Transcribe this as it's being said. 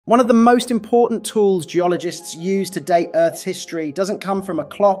One of the most important tools geologists use to date Earth's history doesn't come from a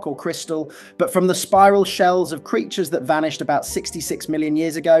clock or crystal, but from the spiral shells of creatures that vanished about 66 million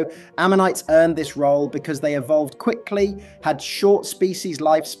years ago. Ammonites earned this role because they evolved quickly, had short species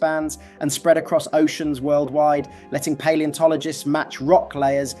lifespans, and spread across oceans worldwide, letting paleontologists match rock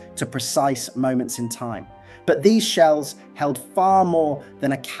layers to precise moments in time. But these shells held far more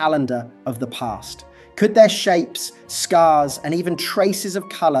than a calendar of the past. Could their shapes, scars, and even traces of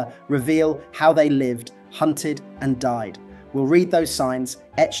colour reveal how they lived, hunted, and died? We'll read those signs,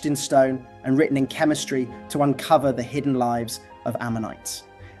 etched in stone and written in chemistry, to uncover the hidden lives of Ammonites.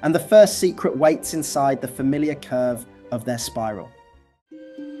 And the first secret waits inside the familiar curve of their spiral.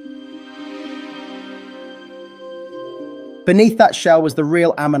 Beneath that shell was the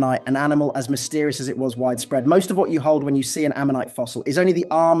real ammonite, an animal as mysterious as it was widespread. Most of what you hold when you see an ammonite fossil is only the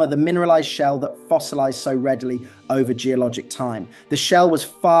armor, the mineralized shell that fossilized so readily over geologic time. The shell was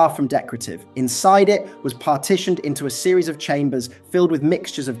far from decorative. Inside it was partitioned into a series of chambers filled with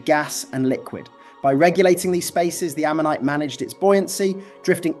mixtures of gas and liquid. By regulating these spaces, the ammonite managed its buoyancy,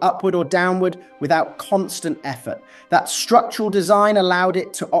 drifting upward or downward without constant effort. That structural design allowed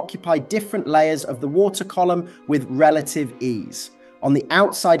it to occupy different layers of the water column with relative ease. On the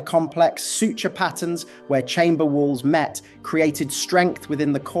outside complex, suture patterns where chamber walls met created strength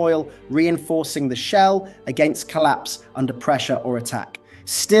within the coil, reinforcing the shell against collapse under pressure or attack.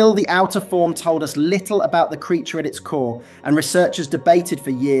 Still, the outer form told us little about the creature at its core, and researchers debated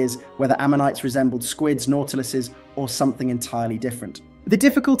for years whether ammonites resembled squids, nautiluses, or something entirely different. The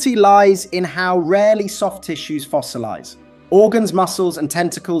difficulty lies in how rarely soft tissues fossilize. Organs, muscles, and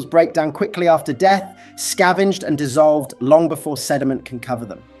tentacles break down quickly after death, scavenged and dissolved long before sediment can cover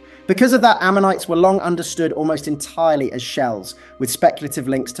them. Because of that, ammonites were long understood almost entirely as shells, with speculative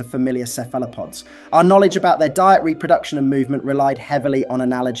links to familiar cephalopods. Our knowledge about their diet, reproduction, and movement relied heavily on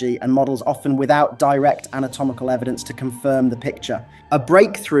analogy and models, often without direct anatomical evidence to confirm the picture. A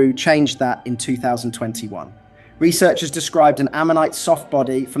breakthrough changed that in 2021. Researchers described an ammonite soft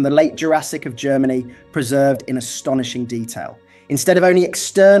body from the late Jurassic of Germany, preserved in astonishing detail. Instead of only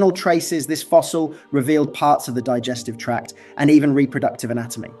external traces, this fossil revealed parts of the digestive tract and even reproductive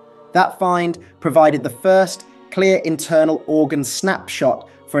anatomy. That find provided the first clear internal organ snapshot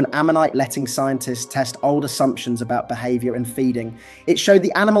for an ammonite, letting scientists test old assumptions about behavior and feeding. It showed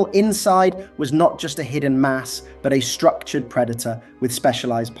the animal inside was not just a hidden mass, but a structured predator with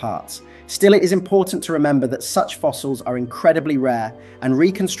specialized parts. Still, it is important to remember that such fossils are incredibly rare, and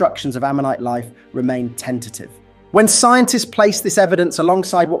reconstructions of ammonite life remain tentative. When scientists placed this evidence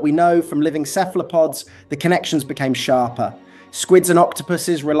alongside what we know from living cephalopods, the connections became sharper. Squids and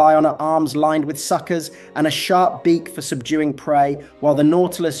octopuses rely on arms lined with suckers and a sharp beak for subduing prey, while the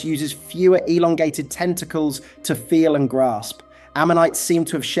nautilus uses fewer elongated tentacles to feel and grasp. Ammonites seem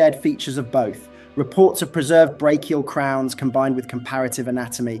to have shared features of both. Reports of preserved brachial crowns combined with comparative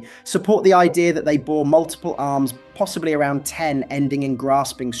anatomy support the idea that they bore multiple arms, possibly around 10, ending in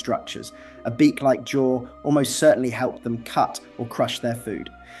grasping structures. A beak-like jaw almost certainly helped them cut or crush their food.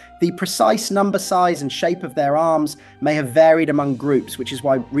 The precise number, size, and shape of their arms may have varied among groups, which is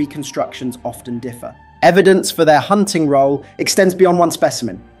why reconstructions often differ. Evidence for their hunting role extends beyond one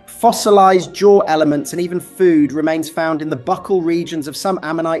specimen. Fossilized jaw elements and even food remains found in the buccal regions of some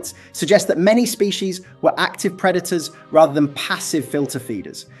ammonites, suggest that many species were active predators rather than passive filter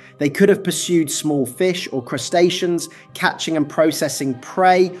feeders. They could have pursued small fish or crustaceans, catching and processing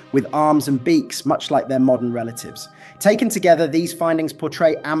prey with arms and beaks, much like their modern relatives. Taken together, these findings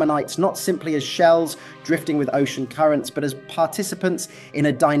portray ammonites not simply as shells drifting with ocean currents, but as participants in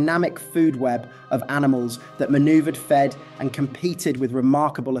a dynamic food web of animals that maneuvered, fed, and competed with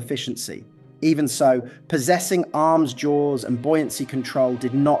remarkable efficiency. Even so, possessing arms, jaws, and buoyancy control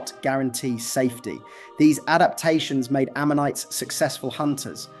did not guarantee safety. These adaptations made ammonites successful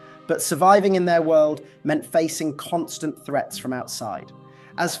hunters, but surviving in their world meant facing constant threats from outside.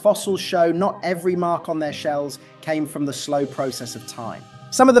 As fossils show, not every mark on their shells came from the slow process of time.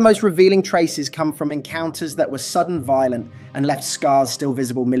 Some of the most revealing traces come from encounters that were sudden, violent, and left scars still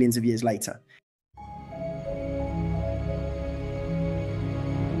visible millions of years later.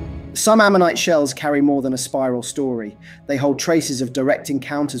 Some ammonite shells carry more than a spiral story. They hold traces of direct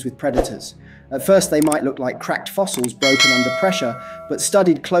encounters with predators. At first, they might look like cracked fossils broken under pressure, but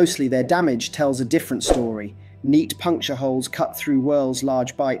studied closely, their damage tells a different story. Neat puncture holes cut through whorls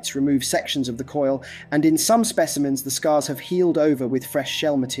large bites remove sections of the coil, and in some specimens the scars have healed over with fresh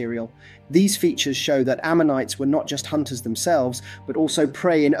shell material. These features show that ammonites were not just hunters themselves, but also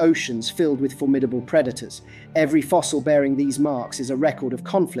prey in oceans filled with formidable predators. Every fossil bearing these marks is a record of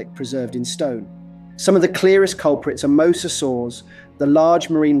conflict preserved in stone. Some of the clearest culprits are mosasaurs, the large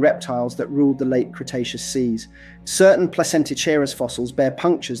marine reptiles that ruled the late Cretaceous seas. Certain Placenticerus fossils bear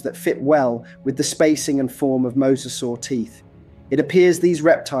punctures that fit well with the spacing and form of mosasaur teeth. It appears these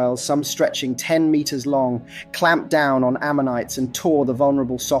reptiles, some stretching 10 meters long, clamped down on ammonites and tore the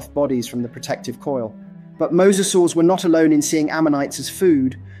vulnerable soft bodies from the protective coil. But mosasaurs were not alone in seeing ammonites as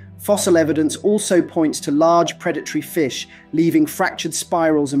food. Fossil evidence also points to large predatory fish leaving fractured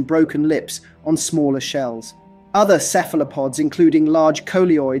spirals and broken lips on smaller shells. Other cephalopods, including large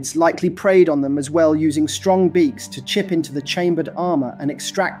coleoids, likely preyed on them as well, using strong beaks to chip into the chambered armor and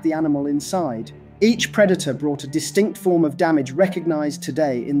extract the animal inside. Each predator brought a distinct form of damage recognized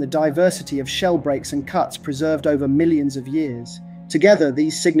today in the diversity of shell breaks and cuts preserved over millions of years. Together,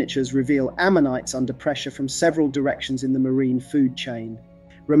 these signatures reveal ammonites under pressure from several directions in the marine food chain.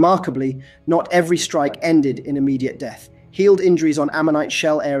 Remarkably, not every strike ended in immediate death. Healed injuries on ammonite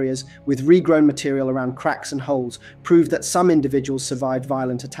shell areas with regrown material around cracks and holes proved that some individuals survived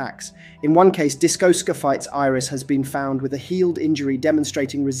violent attacks. In one case, Discoscophyte's iris has been found with a healed injury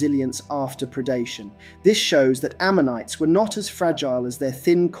demonstrating resilience after predation. This shows that ammonites were not as fragile as their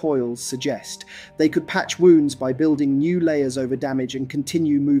thin coils suggest. They could patch wounds by building new layers over damage and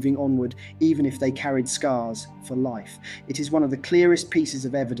continue moving onward, even if they carried scars for life. It is one of the clearest pieces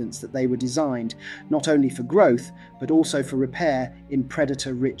of evidence that they were designed not only for growth, but also for repair in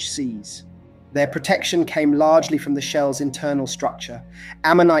predator-rich seas. Their protection came largely from the shell's internal structure.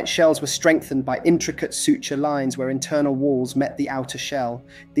 Ammonite shells were strengthened by intricate suture lines where internal walls met the outer shell.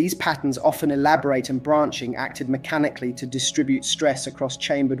 These patterns, often elaborate and branching, acted mechanically to distribute stress across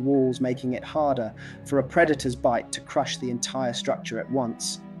chambered walls, making it harder for a predator's bite to crush the entire structure at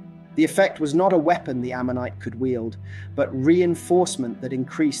once. The effect was not a weapon the ammonite could wield, but reinforcement that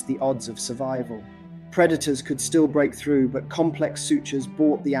increased the odds of survival. Predators could still break through, but complex sutures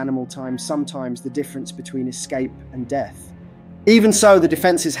bought the animal time, sometimes the difference between escape and death. Even so, the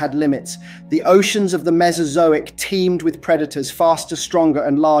defenses had limits. The oceans of the Mesozoic teemed with predators faster, stronger,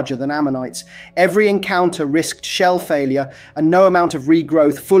 and larger than ammonites. Every encounter risked shell failure, and no amount of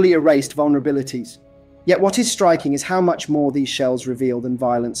regrowth fully erased vulnerabilities. Yet what is striking is how much more these shells reveal than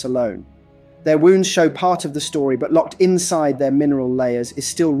violence alone. Their wounds show part of the story, but locked inside their mineral layers is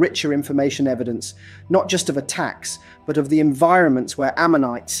still richer information evidence, not just of attacks, but of the environments where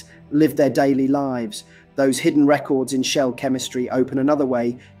ammonites lived their daily lives. Those hidden records in shell chemistry open another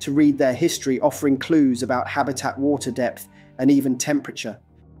way to read their history, offering clues about habitat, water depth, and even temperature.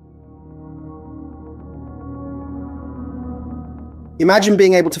 Imagine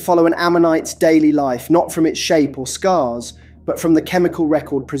being able to follow an ammonite's daily life, not from its shape or scars, but from the chemical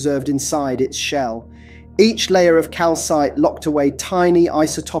record preserved inside its shell. Each layer of calcite locked away tiny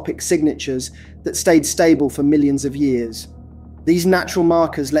isotopic signatures that stayed stable for millions of years. These natural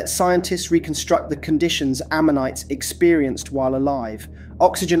markers let scientists reconstruct the conditions ammonites experienced while alive.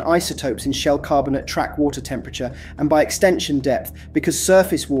 Oxygen isotopes in shell carbonate track water temperature and by extension depth, because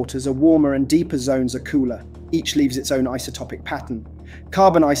surface waters are warmer and deeper zones are cooler. Each leaves its own isotopic pattern.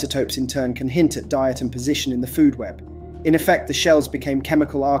 Carbon isotopes in turn can hint at diet and position in the food web. In effect, the shells became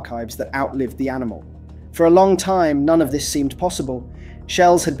chemical archives that outlived the animal. For a long time, none of this seemed possible.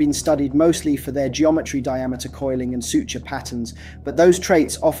 Shells had been studied mostly for their geometry, diameter coiling, and suture patterns, but those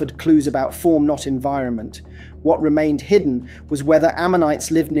traits offered clues about form, not environment. What remained hidden was whether ammonites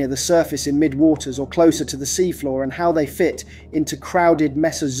lived near the surface in mid-waters or closer to the seafloor, and how they fit into crowded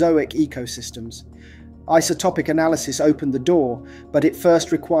Mesozoic ecosystems. Isotopic analysis opened the door, but it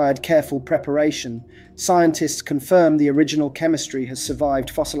first required careful preparation. Scientists confirm the original chemistry has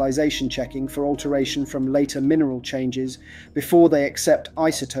survived fossilization checking for alteration from later mineral changes before they accept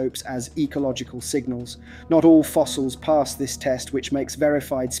isotopes as ecological signals. Not all fossils pass this test, which makes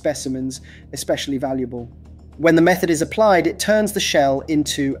verified specimens especially valuable. When the method is applied, it turns the shell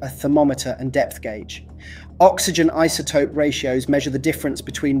into a thermometer and depth gauge. Oxygen isotope ratios measure the difference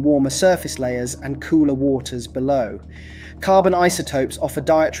between warmer surface layers and cooler waters below. Carbon isotopes offer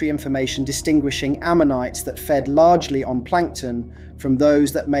dietary information distinguishing ammonites that fed largely on plankton from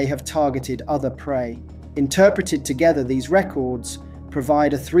those that may have targeted other prey. Interpreted together, these records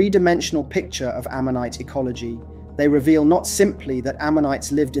provide a three-dimensional picture of ammonite ecology. They reveal not simply that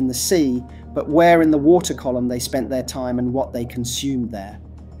ammonites lived in the sea, but where in the water column they spent their time and what they consumed there.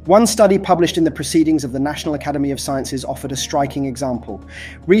 One study published in the Proceedings of the National Academy of Sciences offered a striking example.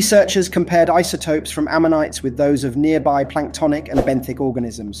 Researchers compared isotopes from ammonites with those of nearby planktonic and benthic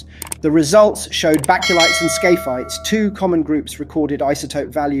organisms. The results showed baculites and scaphites, two common groups, recorded isotope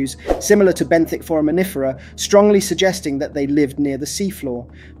values similar to benthic foraminifera, strongly suggesting that they lived near the seafloor.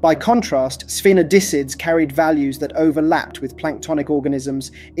 By contrast, sphenodicids carried values that overlapped with planktonic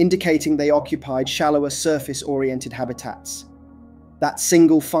organisms, indicating they occupied shallower surface-oriented habitats. That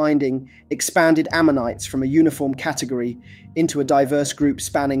single finding expanded Ammonites from a uniform category into a diverse group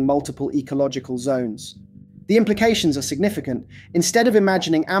spanning multiple ecological zones. The implications are significant. Instead of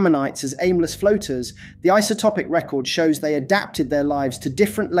imagining Ammonites as aimless floaters, the isotopic record shows they adapted their lives to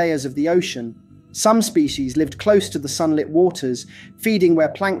different layers of the ocean. Some species lived close to the sunlit waters, feeding where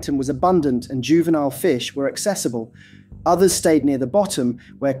plankton was abundant and juvenile fish were accessible. Others stayed near the bottom,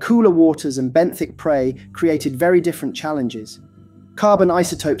 where cooler waters and benthic prey created very different challenges. Carbon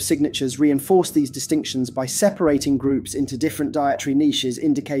isotope signatures reinforce these distinctions by separating groups into different dietary niches,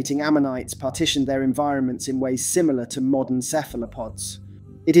 indicating Ammonites partitioned their environments in ways similar to modern cephalopods.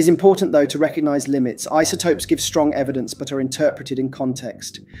 It is important, though, to recognize limits. Isotopes give strong evidence but are interpreted in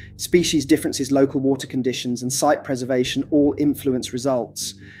context. Species differences, local water conditions, and site preservation all influence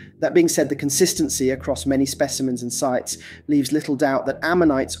results. That being said, the consistency across many specimens and sites leaves little doubt that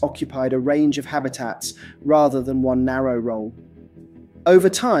Ammonites occupied a range of habitats rather than one narrow role. Over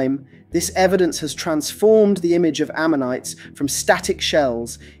time, this evidence has transformed the image of Ammonites from static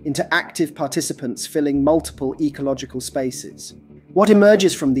shells into active participants filling multiple ecological spaces. What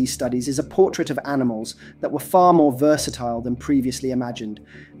emerges from these studies is a portrait of animals that were far more versatile than previously imagined.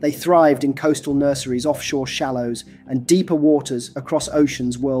 They thrived in coastal nurseries, offshore shallows, and deeper waters across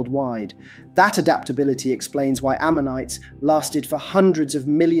oceans worldwide. That adaptability explains why Ammonites lasted for hundreds of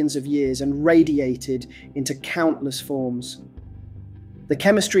millions of years and radiated into countless forms. The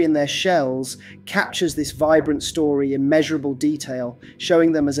chemistry in their shells captures this vibrant story in measurable detail,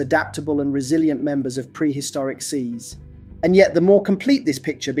 showing them as adaptable and resilient members of prehistoric seas. And yet, the more complete this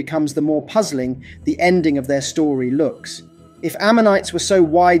picture becomes, the more puzzling the ending of their story looks. If Ammonites were so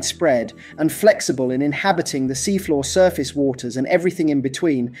widespread and flexible in inhabiting the seafloor, surface waters, and everything in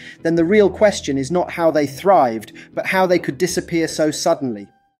between, then the real question is not how they thrived, but how they could disappear so suddenly.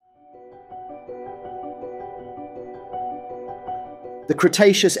 The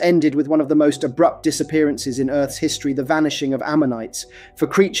Cretaceous ended with one of the most abrupt disappearances in Earth's history, the vanishing of Ammonites. For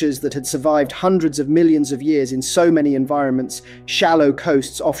creatures that had survived hundreds of millions of years in so many environments, shallow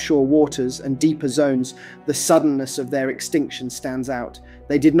coasts, offshore waters, and deeper zones, the suddenness of their extinction stands out.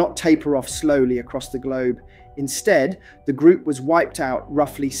 They did not taper off slowly across the globe. Instead, the group was wiped out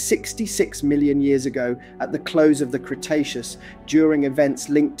roughly 66 million years ago at the close of the Cretaceous during events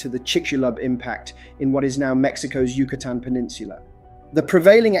linked to the Chicxulub impact in what is now Mexico's Yucatan Peninsula. The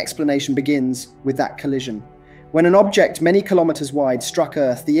prevailing explanation begins with that collision. When an object many kilometers wide struck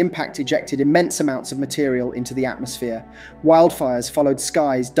Earth, the impact ejected immense amounts of material into the atmosphere. Wildfires followed,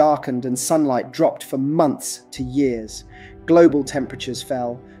 skies darkened, and sunlight dropped for months to years. Global temperatures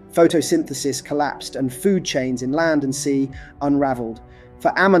fell, photosynthesis collapsed, and food chains in land and sea unraveled.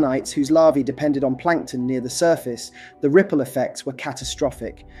 For Ammonites, whose larvae depended on plankton near the surface, the ripple effects were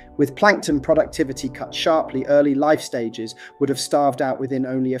catastrophic. With plankton productivity cut sharply, early life stages would have starved out within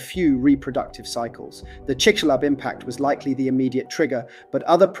only a few reproductive cycles. The Chicxulub impact was likely the immediate trigger, but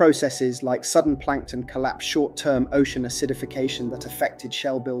other processes like sudden plankton collapse, short-term ocean acidification that affected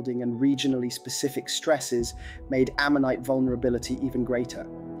shell building, and regionally specific stresses made Ammonite vulnerability even greater.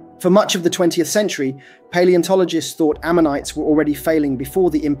 For much of the 20th century, paleontologists thought Ammonites were already failing before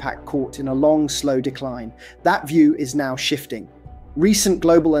the impact caught in a long, slow decline. That view is now shifting. Recent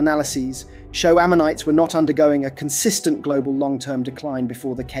global analyses show Ammonites were not undergoing a consistent global long-term decline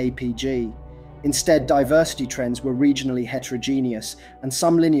before the KPG. Instead, diversity trends were regionally heterogeneous, and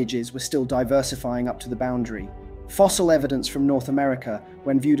some lineages were still diversifying up to the boundary. Fossil evidence from North America,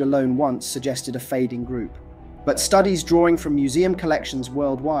 when viewed alone once, suggested a fading group. But studies drawing from museum collections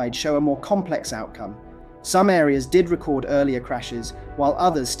worldwide show a more complex outcome. Some areas did record earlier crashes, while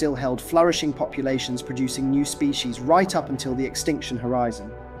others still held flourishing populations producing new species right up until the extinction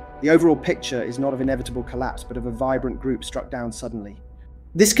horizon. The overall picture is not of inevitable collapse, but of a vibrant group struck down suddenly.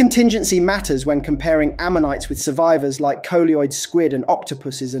 This contingency matters when comparing Ammonites with survivors like coleoid squid and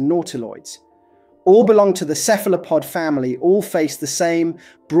octopuses and nautiloids. All belong to the cephalopod family, all face the same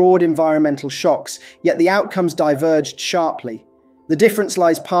broad environmental shocks, yet the outcomes diverged sharply. The difference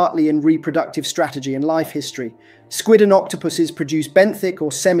lies partly in reproductive strategy and life history. Squid and octopuses produce benthic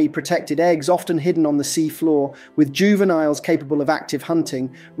or semi-protected eggs, often hidden on the sea floor, with juveniles capable of active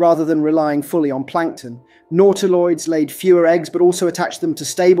hunting, rather than relying fully on plankton. Nautiloids laid fewer eggs, but also attached them to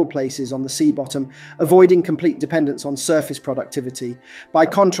stable places on the sea bottom, avoiding complete dependence on surface productivity. By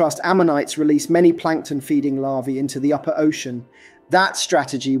contrast, Ammonites release many plankton-feeding larvae into the upper ocean. That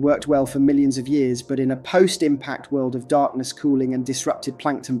strategy worked well for millions of years, but in a post-impact world of darkness, cooling, and disrupted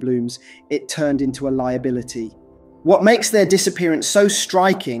plankton blooms, it turned into a liability. What makes their disappearance so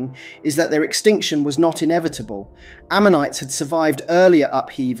striking is that their extinction was not inevitable. Ammonites had survived earlier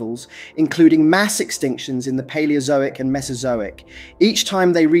upheavals, including mass extinctions in the Paleozoic and Mesozoic. Each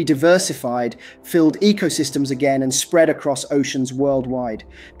time they rediversified, filled ecosystems again, and spread across oceans worldwide.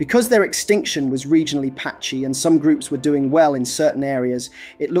 Because their extinction was regionally patchy and some groups were doing well in certain areas,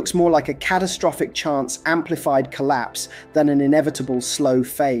 it looks more like a catastrophic chance amplified collapse than an inevitable slow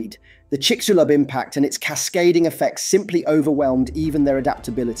fade. The Chicxulub impact and its cascading effects simply overwhelmed even their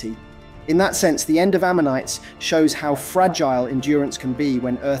adaptability. In that sense, the end of Ammonites shows how fragile endurance can be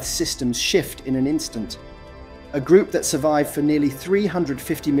when Earth's systems shift in an instant. A group that survived for nearly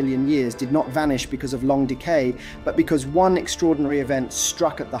 350 million years did not vanish because of long decay, but because one extraordinary event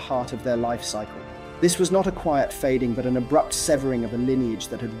struck at the heart of their life cycle. This was not a quiet fading, but an abrupt severing of a lineage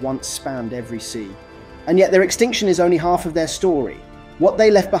that had once spanned every sea. And yet their extinction is only half of their story. What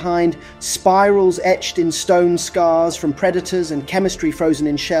they left behind, spirals etched in stone scars from predators and chemistry frozen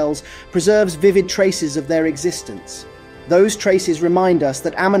in shells, preserves vivid traces of their existence. Those traces remind us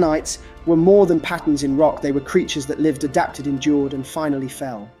that Ammonites were more than patterns in rock. They were creatures that lived, adapted, endured, and finally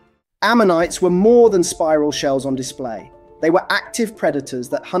fell. Ammonites were more than spiral shells on display. They were active predators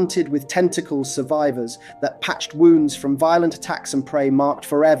that hunted with tentacles survivors, that patched wounds from violent attacks and prey marked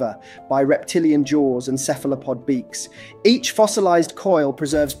forever by reptilian jaws and cephalopod beaks. Each fossilized coil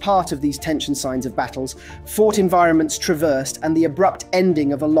preserves part of these tension signs of battles, fought environments traversed, and the abrupt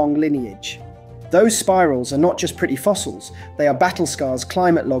ending of a long lineage. Those spirals are not just pretty fossils, they are battle scars,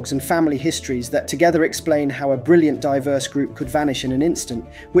 climate logs, and family histories that together explain how a brilliant, diverse group could vanish in an instant.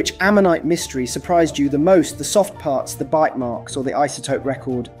 Which Ammonite mystery surprised you the most? The soft parts, the bite marks, or the isotope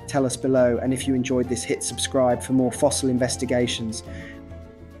record? Tell us below, and if you enjoyed this, hit subscribe for more fossil investigations.